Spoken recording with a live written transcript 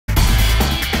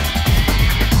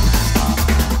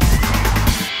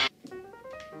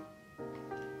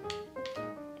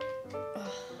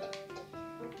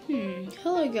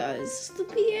guys, it's the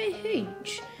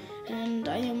PAH, and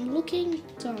I am looking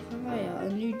to hire a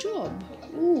new job.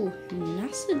 Ooh,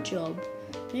 NASA job.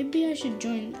 Maybe I should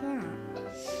join that.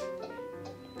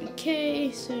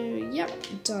 Okay, so yeah,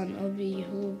 done.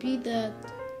 We'll be there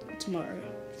tomorrow.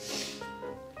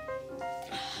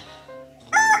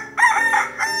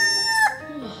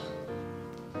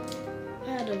 I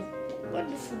had a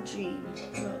wonderful dream.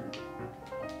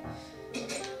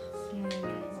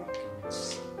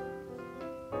 Rockets.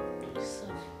 So,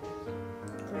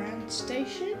 Grand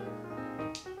Station.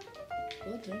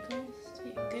 Oh, don't go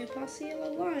past the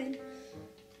yellow line.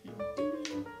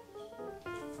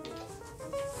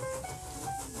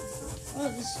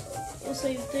 Oh,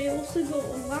 they also got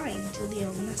a line to the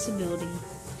NASA building.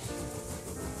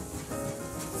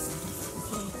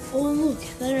 Oh, look,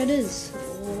 there it is.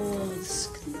 Oh, this is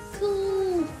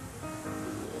cool.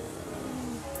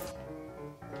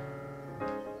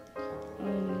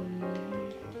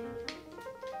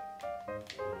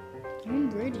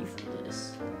 I'm ready for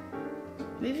this.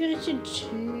 Maybe I should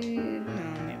change. No,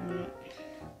 maybe not.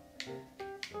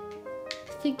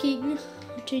 Thinking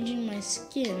of changing my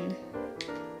skin.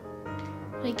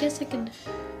 I guess I could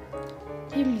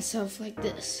leave myself like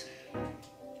this.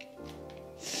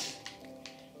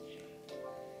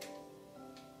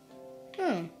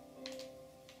 Huh.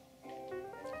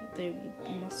 They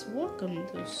must welcome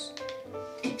this.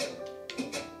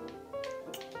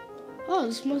 Oh,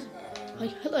 this must...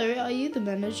 Like, hello, are you the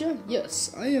manager?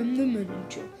 Yes, I am the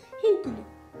manager. How can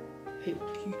I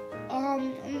help you?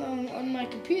 On my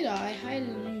computer, I hired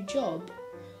a new job.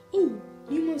 Oh,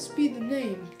 you must be the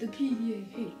name, the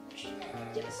PAH.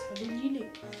 Yes, how did you know?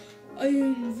 I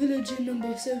am villager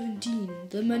number 17,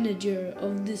 the manager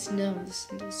of this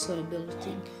NASA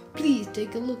building. Please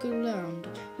take a look around.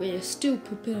 We are still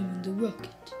preparing the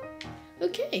rocket.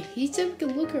 Okay, he said we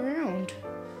can look around.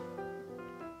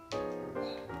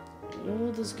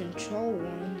 Oh, there's control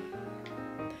one.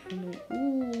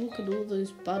 Ooh, look at all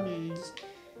those buttons.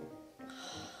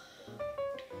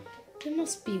 They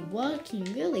must be working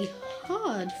really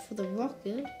hard for the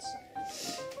rockets.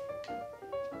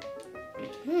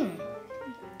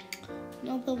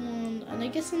 Another one, and I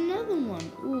guess another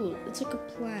one. Ooh, it's like a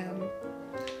plan.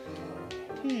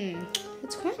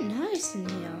 It's quite nice in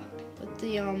here, but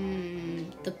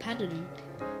the pattern.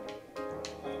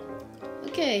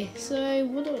 Okay, so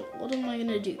what am I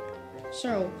gonna do?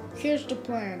 So here's the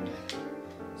plan.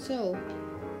 So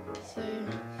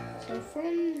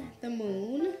from the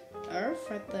moon, Earth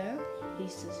right there,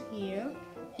 this is here,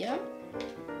 yeah,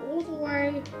 all the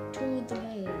way to the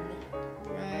moon,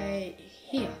 right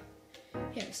here.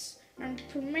 Yes, and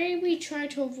maybe try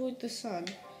to avoid the sun.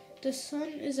 The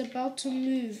sun is about to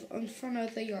move in front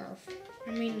of the Earth.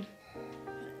 I mean,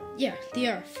 yeah, the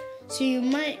Earth. So you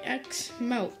might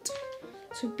melt.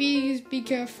 So please be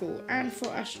careful, and for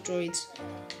asteroids.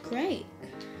 Great.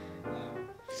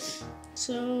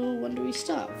 So when do we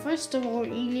start? First of all,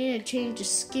 you need to change your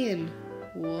skin.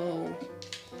 Whoa.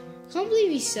 Can't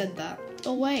believe he said that.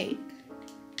 Oh wait.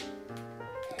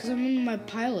 Because I'm in my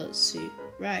pilot suit.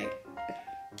 Right.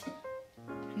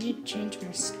 I need to change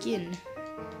my skin.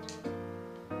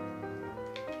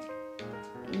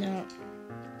 No.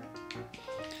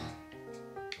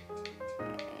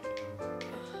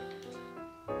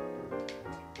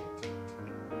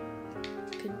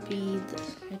 Could be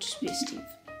this. I'll just be a Steve.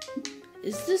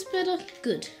 Is this better?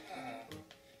 Good.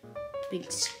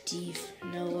 Big Steve.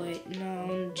 No, wait. No, I'm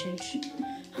gonna change.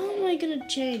 How am I gonna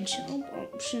change?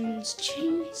 Options.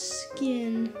 Change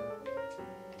skin.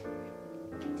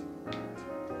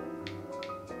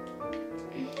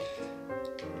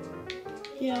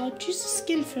 Yeah, I'll choose the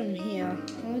skin from here.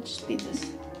 I'll just be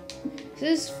this. Is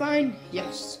this fine?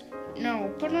 Yes. Now,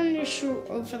 put on your shoe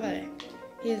over there.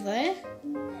 You there?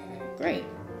 Great.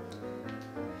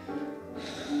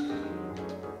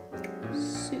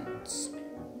 Suits.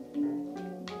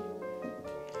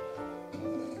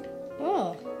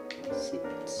 Oh,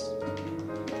 suits.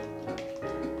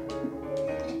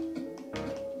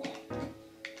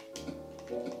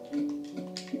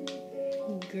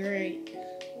 Great.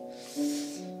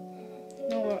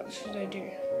 Now what should I do?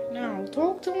 Now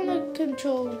talk to one of the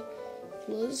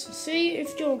controllers. See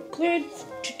if you're cleared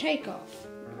to take off.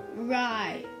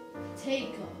 Right.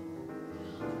 Take off.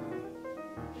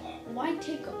 Why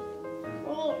take off?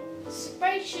 Well,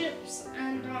 spaceships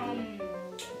and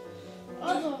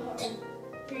other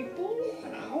people.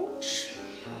 Ouch.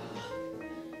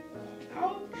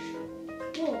 Ouch.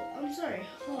 Oh, I'm sorry.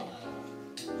 Oh,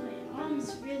 my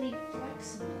arm's really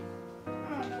flexible.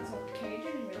 Oh, that's okay. It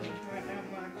didn't really hurt that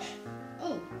much.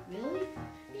 Oh, really?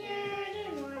 Yeah, it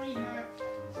didn't really hurt.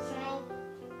 So,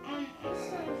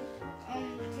 also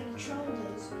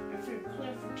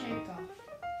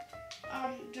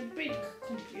big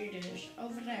computers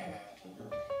over there.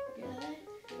 Yeah.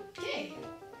 Okay.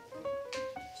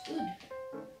 It's good.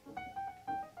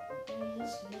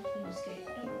 There's nothing to escape.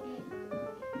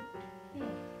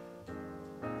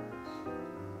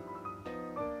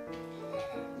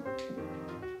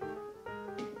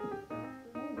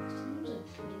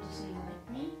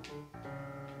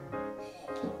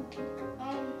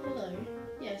 Hello.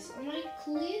 Yes, am I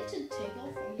clear to take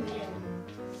off on the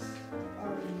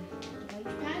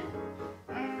launch pad?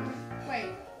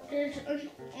 Wait, there's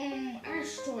an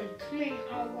asteroid coming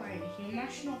our way. You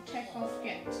must not take off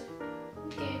yet.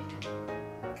 Okay.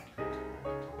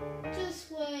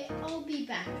 Just wait, I'll be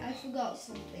back. I forgot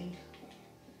something.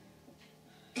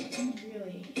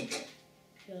 Really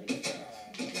forgot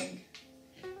something.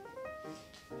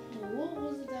 What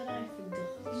was it that I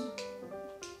forgot?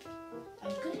 I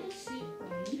was gonna see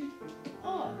one.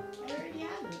 Oh, I already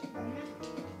have it.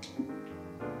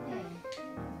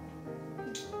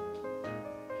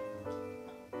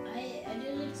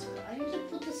 I need to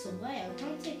put this away. I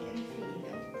can't take anything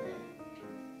out there.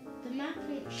 The map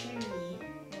won't show me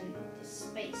the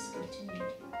space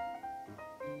continued.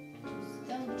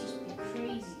 That would just be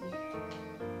crazy.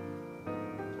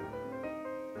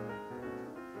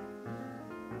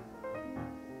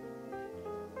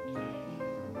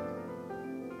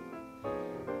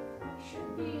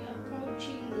 Should be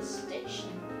approaching the station.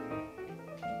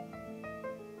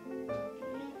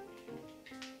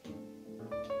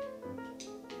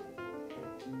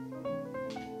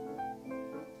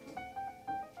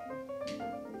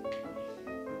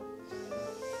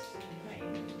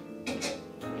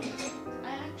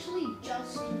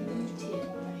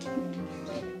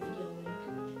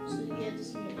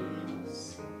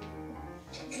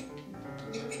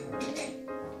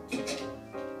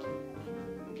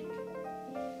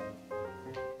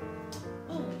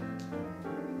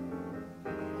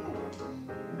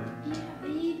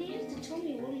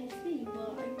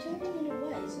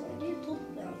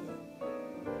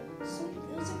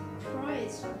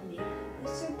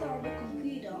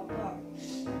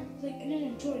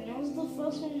 I was the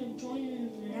first one to join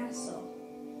NASA,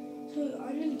 so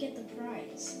I'm gonna get the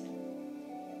prize.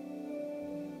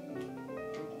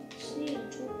 Just need to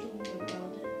talk to him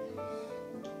about it.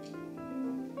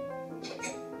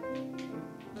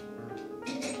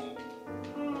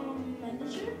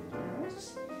 Manager?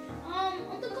 Yes.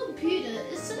 On the computer,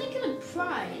 it's sending a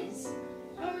prize.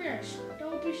 Oh yes, there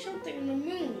will be something on the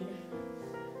moon.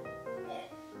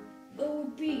 There will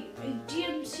be a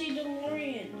DMC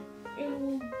DeLorean. It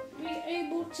will be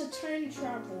able to time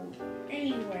travel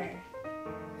anywhere.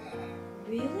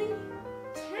 Really?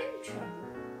 Time travel?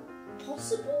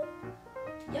 Possible?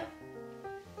 Yep.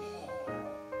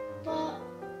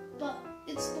 But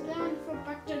it's the one from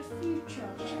Back to the Future.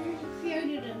 He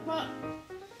created it, but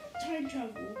time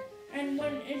travel. And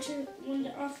when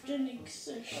the Earth didn't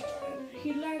exist, and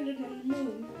he landed on the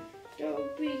moon, there will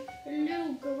be a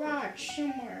little garage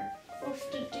somewhere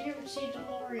with the DMC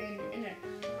DeLorean in it.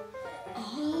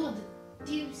 Oh,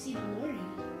 the DMC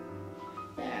DeLorean.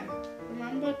 Yeah,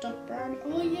 remember Doc Brown?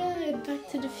 Oh yeah, Back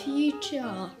to the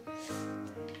Future.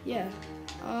 Yeah.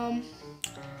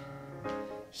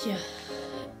 Yeah.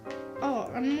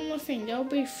 Oh, another thing, there'll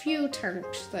be fuel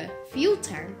tanks there. Fuel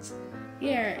tanks?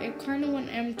 Yeah, it kind of went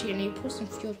empty and he put some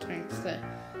fuel tanks there.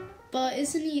 But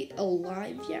isn't he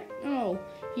alive yet? No,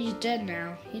 he's dead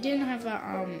now. He didn't have a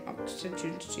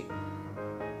oxygen suit.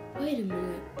 Wait a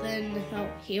minute. Then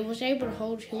he was able to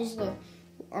hold. He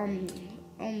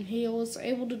was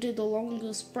able to do the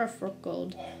longest breath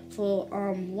record for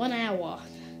 1 hour.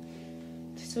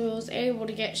 So he was able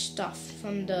to get stuff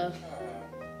from the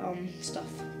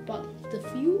stuff. But the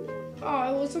fuel?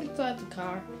 Oh, it was inside the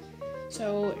car.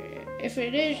 So if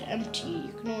it is empty,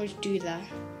 you can always do that.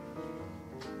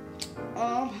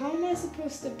 How am I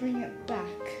supposed to bring it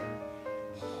back?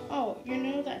 Oh, you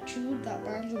know that tube that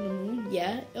lands on the moon?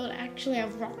 Yeah, it will actually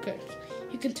have rockets.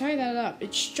 You can tie that up.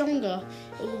 It's stronger.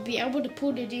 It will be able to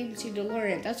pull the DMC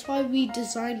DeLorean. That's why we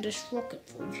designed this rocket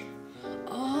for you.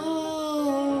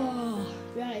 Oh,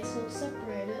 right. So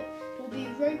separate it. There'll be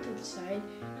a rope inside,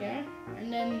 yeah,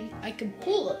 and then I can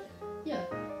pull it. Yeah,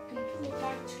 I can pull it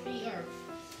back to the Earth.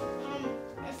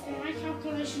 If my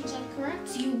calculations are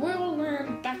correct, you will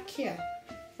land back here.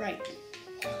 Right.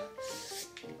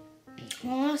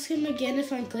 I'll ask him again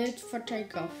if I'm cleared for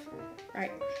takeoff.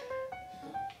 Right.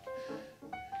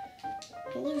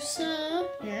 Hello, sir.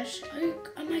 Yes.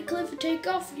 Am I cleared for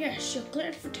takeoff? Yes, you're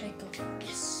cleared for takeoff.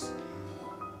 Yes.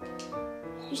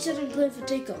 You said I'm cleared for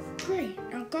takeoff. Great.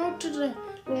 Now go to the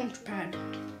launch pad.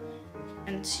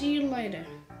 And see you later.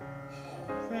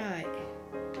 Right.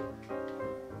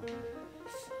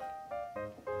 Fuck.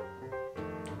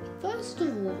 First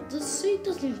of all, the suit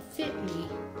doesn't fit me.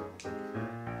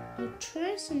 I'll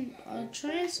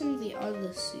try some of the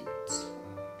other suits.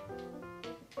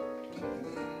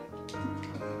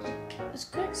 It's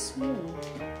quite small.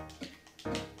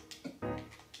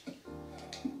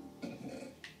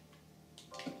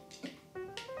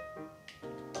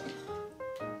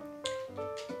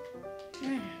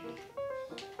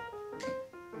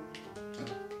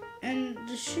 And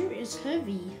the shirt is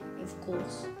heavy, of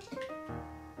course.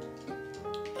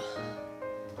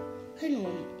 Hang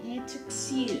on, my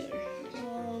tuxedo.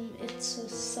 It's a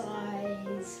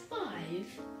size 5.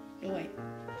 No, wait.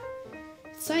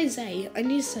 Size 8. I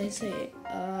need size 8.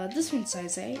 This one's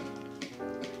size 8.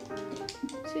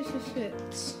 See if it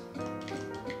fits.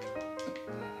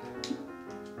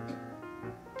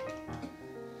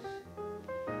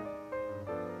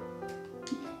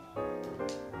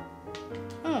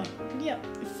 Oh, yeah,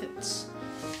 it fits.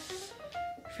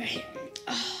 Right.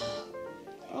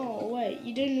 Oh, wait,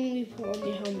 you don't normally put on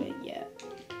your helmet yet.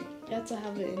 You have to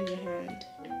have it in your hand.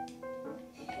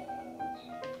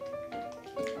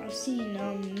 I've seen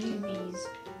movies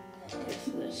with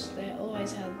this. They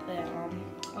always have their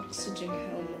oxygen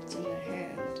helmets in their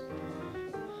hand.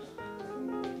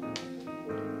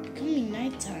 Becoming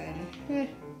nighttime.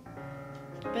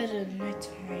 Better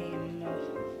nighttime.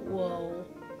 Whoa.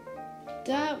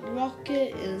 That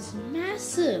rocket is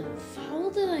massive. How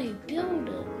did I build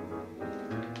it?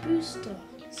 Booster.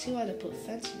 See why they put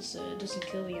fences so it doesn't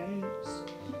kill the animals.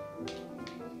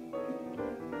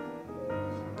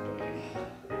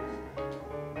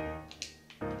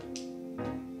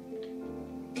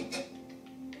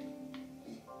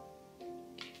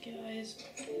 Okay, guys.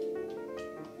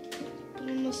 Put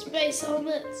on the space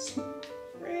helmets.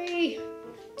 3,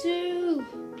 2,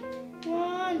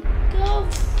 1, go!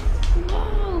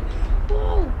 Whoa!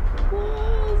 Whoa!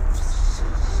 Whoa!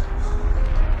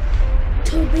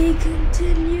 To be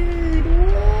continued.